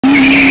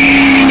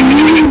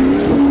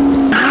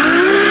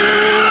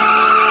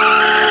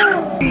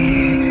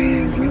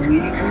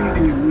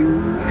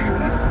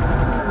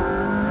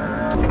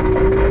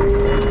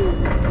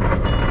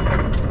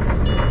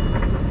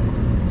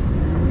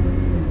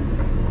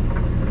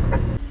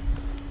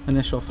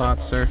Initial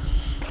thoughts, sir?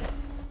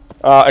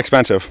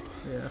 Expensive.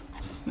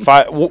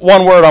 Yeah.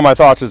 One word on my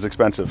thoughts is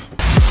expensive.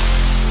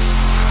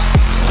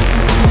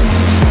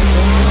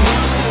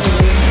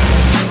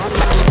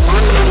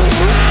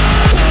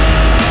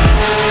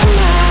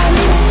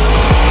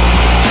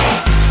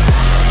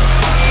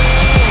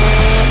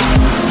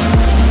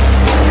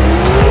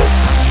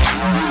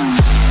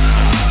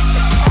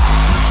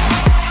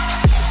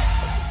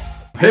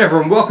 Hey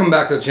everyone, welcome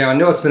back to the channel. I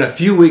know it's been a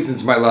few weeks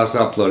since my last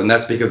upload, and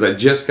that's because I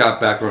just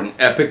got back from an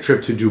epic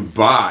trip to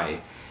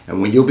Dubai.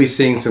 And when you'll be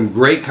seeing some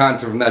great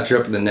content from that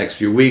trip in the next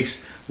few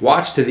weeks,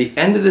 watch to the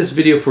end of this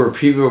video for a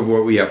preview of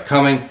what we have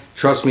coming.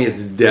 Trust me,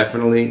 it's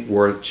definitely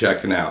worth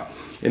checking out.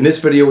 In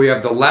this video, we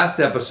have the last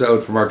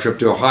episode from our trip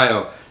to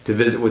Ohio to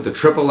visit with the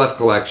Triple F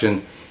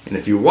collection. And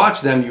if you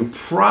watch them, you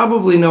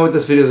probably know what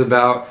this video is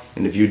about.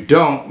 And if you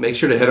don't, make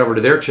sure to head over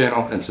to their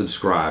channel and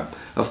subscribe.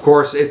 Of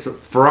course, it's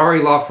Ferrari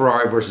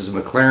LaFerrari versus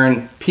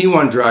McLaren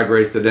P1 drag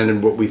race that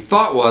ended what we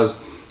thought was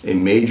a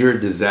major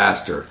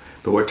disaster.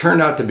 But what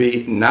turned out to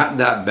be not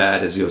that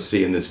bad, as you'll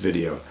see in this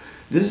video.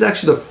 This is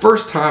actually the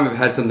first time I've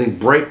had something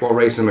break while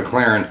racing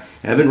McLaren.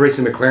 And I've been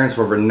racing McLarens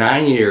for over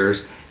 9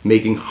 years,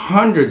 making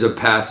hundreds of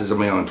passes on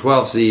my own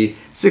 12C,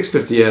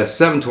 650S,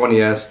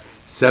 720S,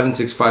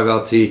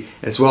 765LT,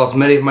 as well as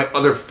many of my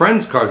other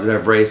friends' cars that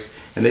I've raced,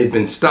 and they've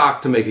been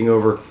stocked to making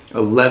over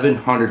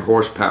 1,100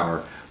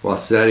 horsepower while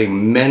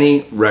setting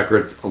many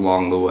records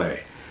along the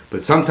way.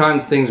 But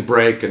sometimes things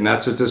break, and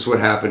that's what just what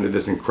happened to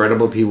this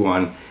incredible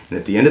P1. And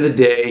at the end of the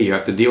day, you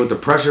have to deal with the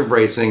pressure of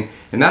racing,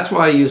 and that's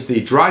why I use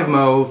the Drive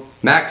Mode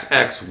Max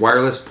X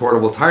wireless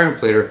portable tire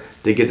inflator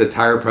to get the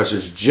tire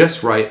pressures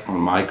just right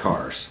on my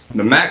cars.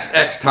 The Max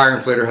X tire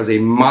inflator has a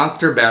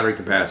monster battery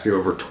capacity of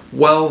over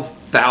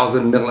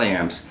 12,000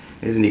 milliamps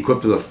and is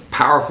equipped with a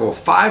powerful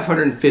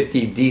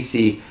 550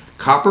 DC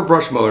copper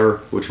brush motor,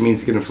 which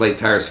means it can inflate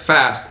tires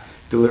fast,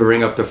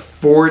 delivering up to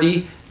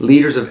 40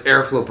 liters of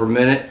airflow per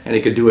minute, and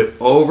it could do it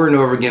over and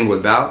over again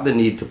without the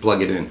need to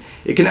plug it in.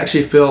 It can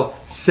actually fill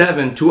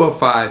 7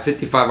 205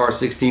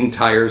 55R16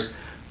 tires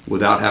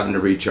without having to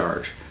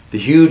recharge. The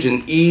huge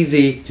and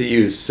easy to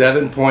use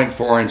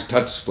 7.4-inch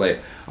touch display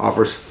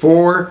offers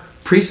 4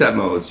 preset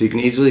modes, so you can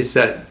easily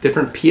set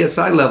different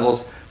PSI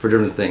levels for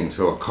different things.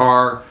 So a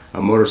car,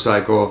 a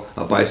motorcycle,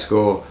 a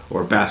bicycle,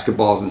 or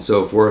basketballs and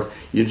so forth.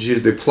 You just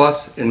use the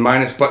plus and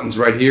minus buttons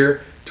right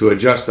here to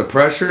adjust the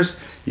pressures.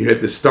 You hit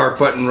the start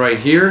button right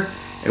here,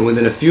 and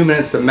within a few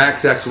minutes the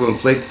Max X will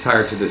inflate the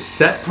tire to the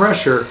set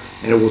pressure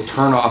and it will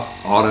turn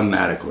off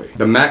automatically.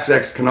 The Max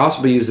X can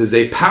also be used as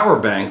a power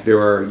bank. There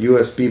are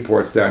USB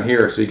ports down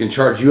here, so you can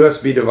charge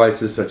USB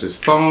devices such as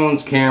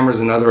phones, cameras,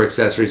 and other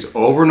accessories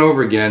over and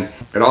over again.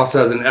 It also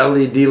has an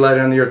LED light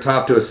on your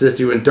top to assist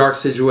you in dark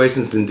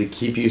situations and to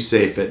keep you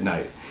safe at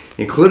night.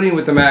 Including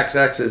with the Max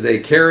X is a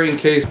carrying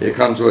case. It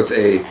comes with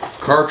a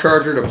car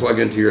charger to plug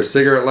into your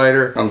cigarette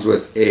lighter. It comes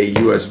with a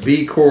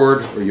USB cord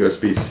or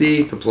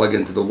USB-C to plug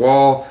into the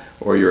wall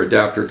or your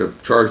adapter to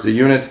charge the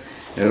unit.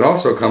 And it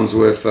also comes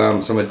with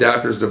some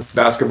adapters to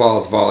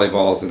basketballs,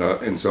 volleyballs,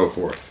 and so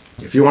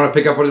forth. If you want to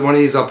pick up one of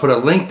these, I'll put a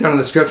link down in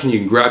the description. You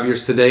can grab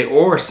yours today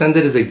or send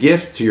it as a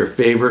gift to your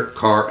favorite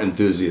car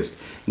enthusiast.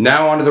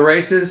 Now on to the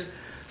races.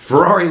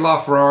 Ferrari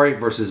LaFerrari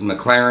versus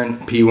McLaren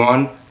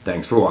P1.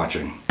 Thanks for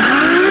watching.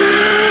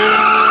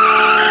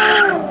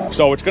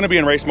 So it's going to be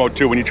in race mode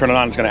too. When you turn it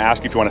on, it's going to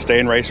ask you if you want to stay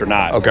in race or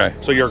not. Okay.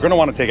 So you're going to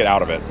want to take it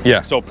out of it.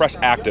 Yeah. So press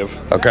active.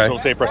 Okay. So it'll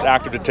say press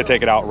active to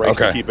take it out, race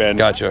to keep in.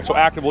 Gotcha. So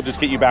active will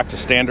just get you back to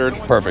standard.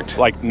 Perfect.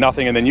 Like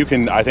nothing, and then you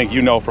can, I think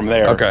you know from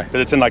there. Okay.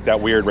 Because it's in like that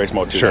weird race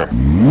mode too. Sure.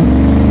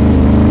 Now.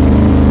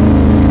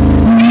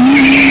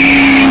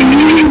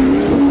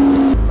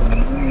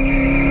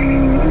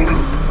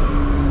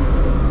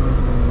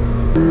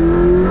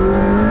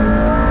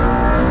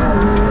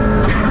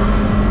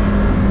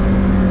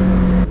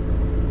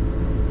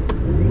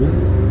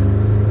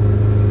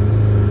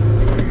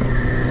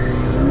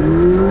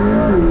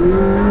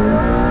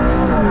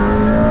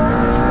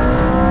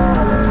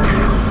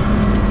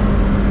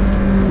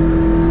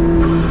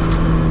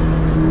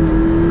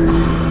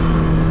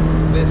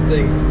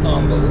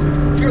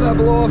 Hear that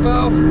blow off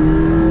valve?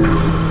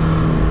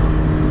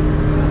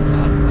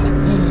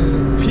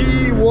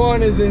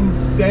 P1 is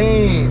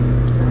insane.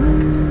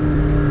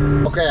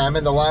 Okay, I'm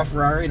in the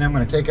LaFerrari and I'm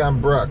going to take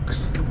on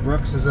Brooks.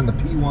 Brooks is in the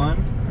P1.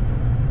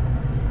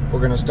 We're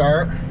going to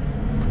start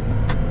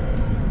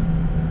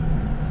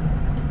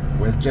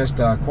with just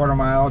a quarter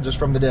mile just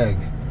from the dig.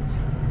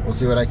 We'll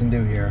see what I can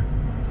do here.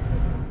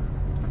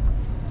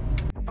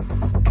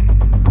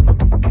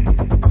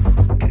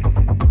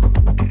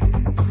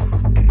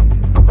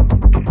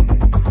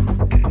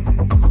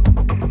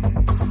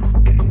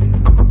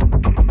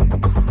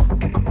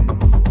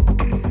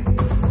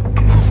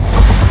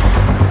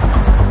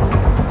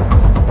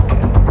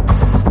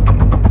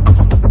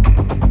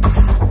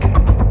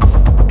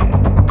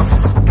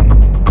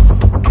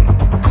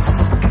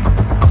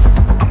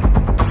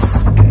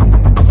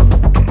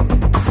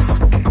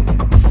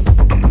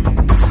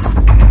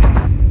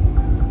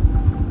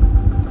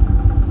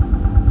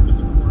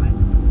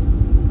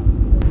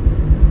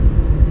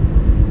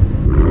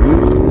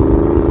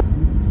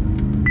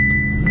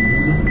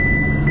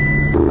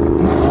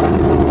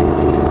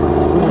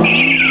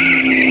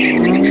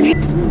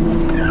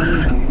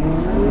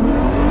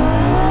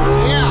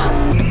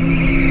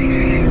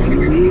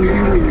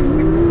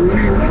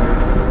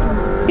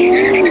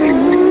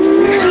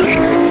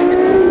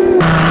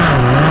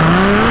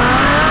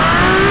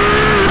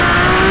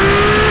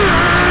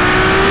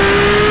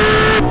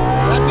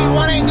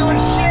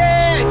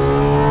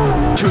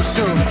 Too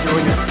soon,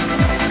 Junior.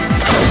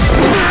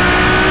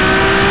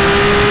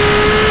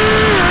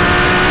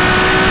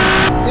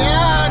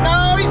 Yeah,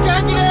 no, he's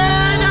catching it!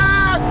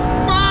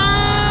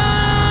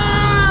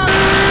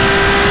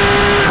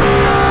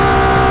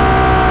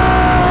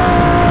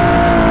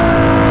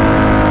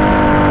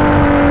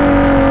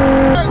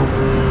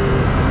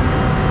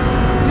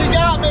 You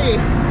got me!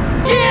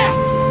 Yeah!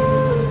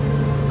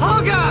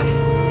 Oh God!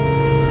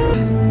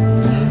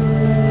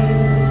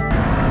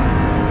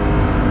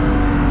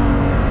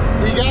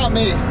 You got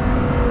me.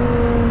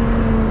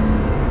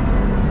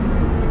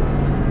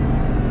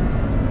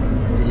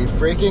 You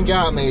freaking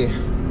got me.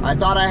 I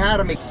thought I had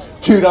him.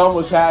 Dude, I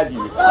almost had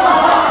you. You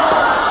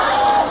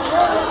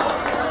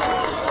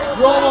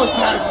almost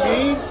had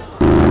me.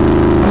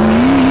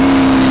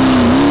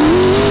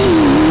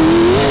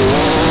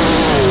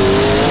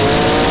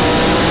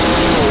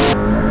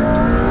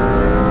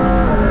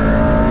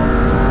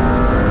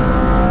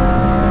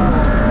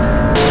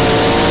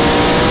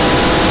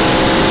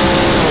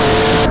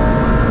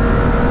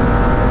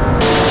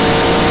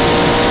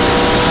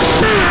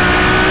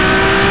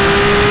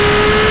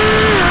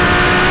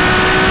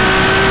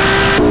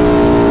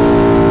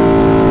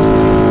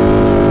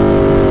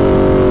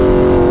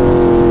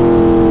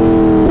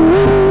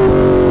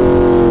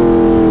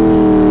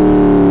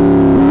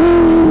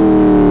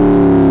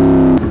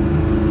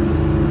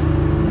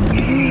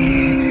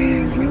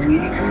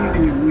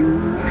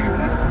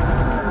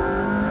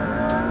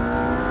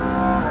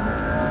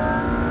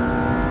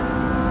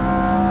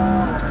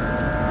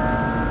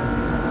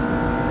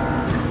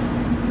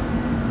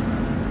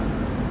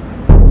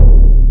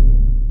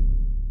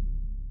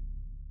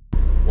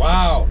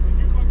 Wow.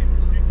 You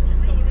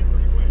reeled him in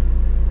pretty quick,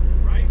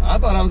 right? I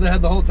thought I was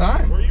ahead the whole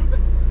time. Were you?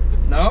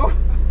 No?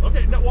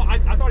 Okay, no, well, I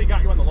thought he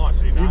got you on the launch,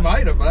 did he not? You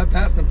might have, but I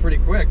passed him pretty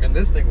quick, and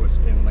this thing was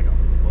spinning like a...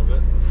 Was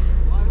it?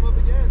 Line him up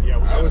again. Yeah,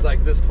 I was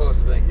like this close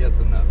to being, yeah, it's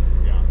enough.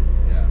 Yeah.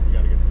 Yeah. We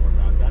got to get some more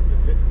fast.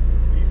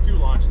 These two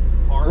launched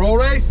hard. Roll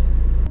race?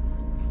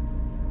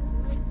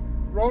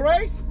 Roll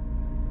race?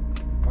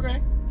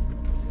 Okay.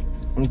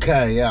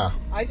 Okay, yeah.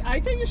 I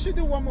think you should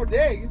do one more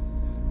dig.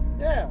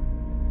 Yeah.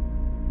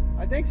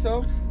 I think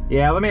so.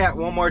 Yeah, let me have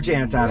one more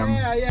chance at him.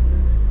 Yeah, yeah.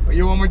 Are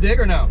you one more dig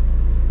or no?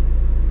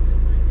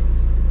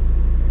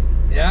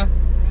 Yeah?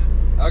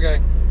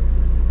 Okay.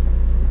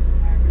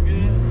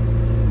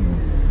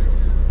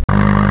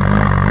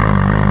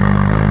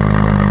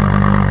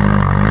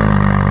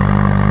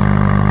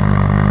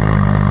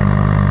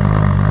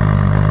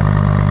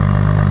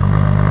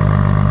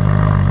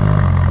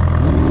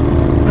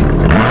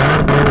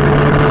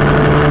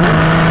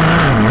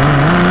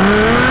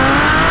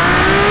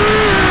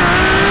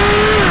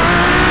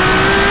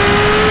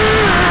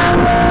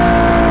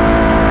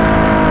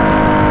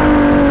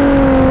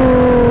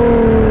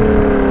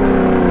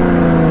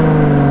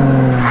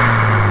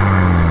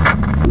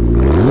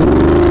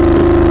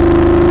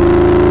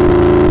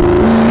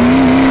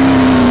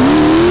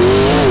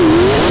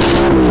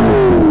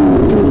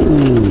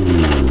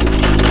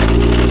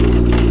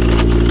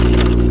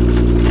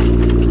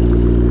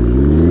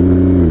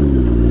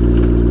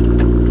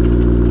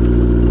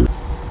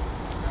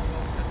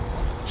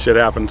 Shit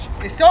happens.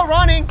 It's still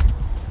running.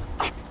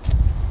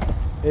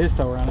 It is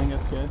still running,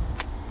 that's good.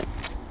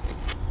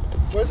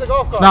 Where's the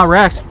golf cart? It's not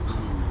wrecked.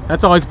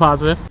 That's always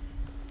positive.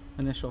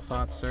 Initial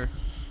thoughts, sir.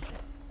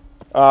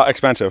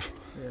 Expensive.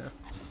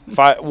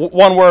 Yeah.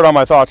 One word on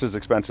my thoughts is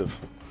expensive.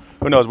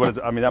 Who knows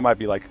what I mean, that might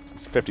be like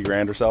 50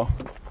 grand or so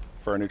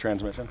for a new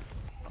transmission.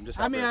 I'm just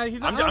happy. I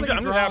mean, I'm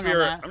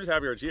just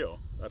happier it's you.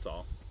 That's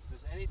all.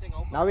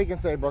 Now we can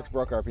say Brooks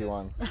broke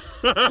RP1. Yes,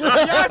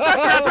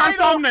 that's our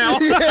thumbnail.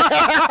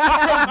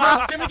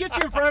 Brooks, can we get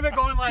you in front of it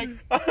going like...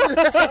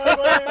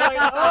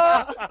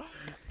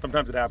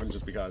 Sometimes it happens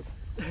just because.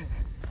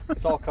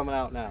 It's all coming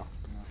out now.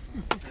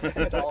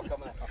 It's all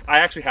coming out. I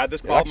actually had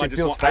this problem. I actually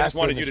feels just faster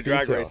wanted in you the to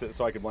drag speed race tail. it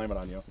so I could blame it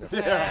on you.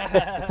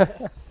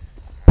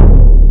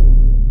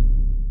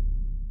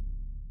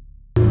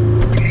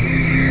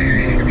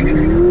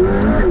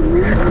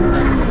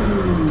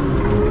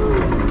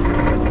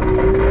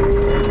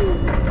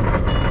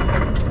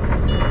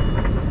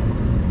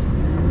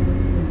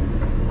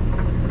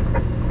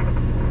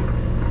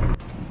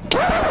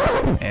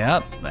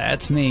 Yep,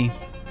 that's me.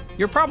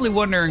 You're probably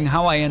wondering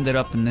how I ended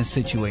up in this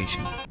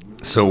situation.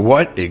 So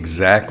what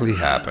exactly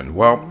happened?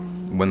 Well,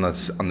 on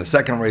the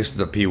second race of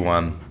the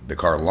P1, the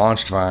car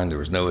launched fine, there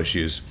was no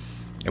issues,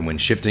 and when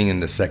shifting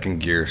into second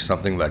gear,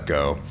 something let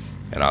go,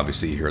 and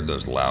obviously you heard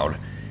those loud,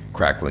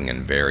 crackling,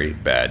 and very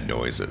bad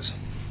noises.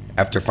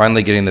 After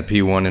finally getting the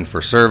P1 in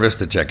for service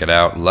to check it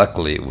out,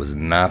 luckily it was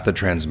not the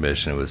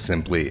transmission, it was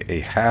simply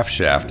a half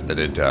shaft that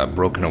had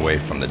broken away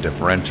from the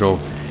differential,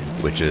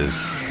 which is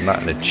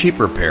not in a cheap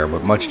repair,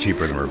 but much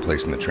cheaper than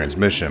replacing the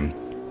transmission,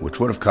 which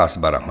would have cost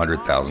about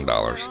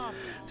 $100,000.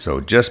 So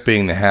just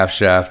being the half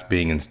shaft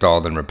being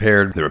installed and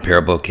repaired, the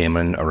repair bill came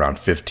in around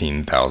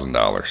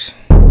 $15,000.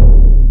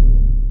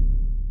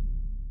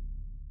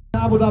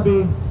 Abu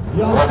Dhabi,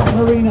 Yas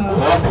Marina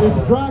with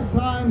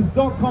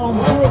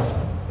dragtimes.com.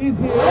 Brooks is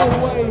here all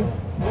the way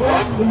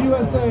the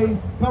USA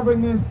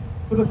covering this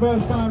for the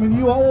first time, and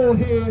you are all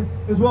here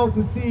as well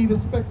to see the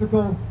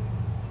spectacle.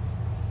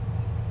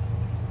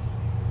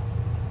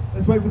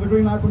 Let's wait for the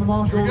green light from the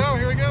marshals.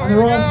 Here we go, and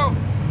they're on.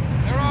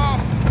 They're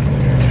off.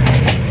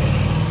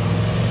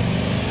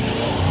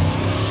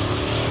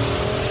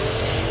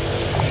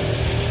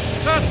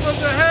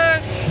 Tesla's ahead.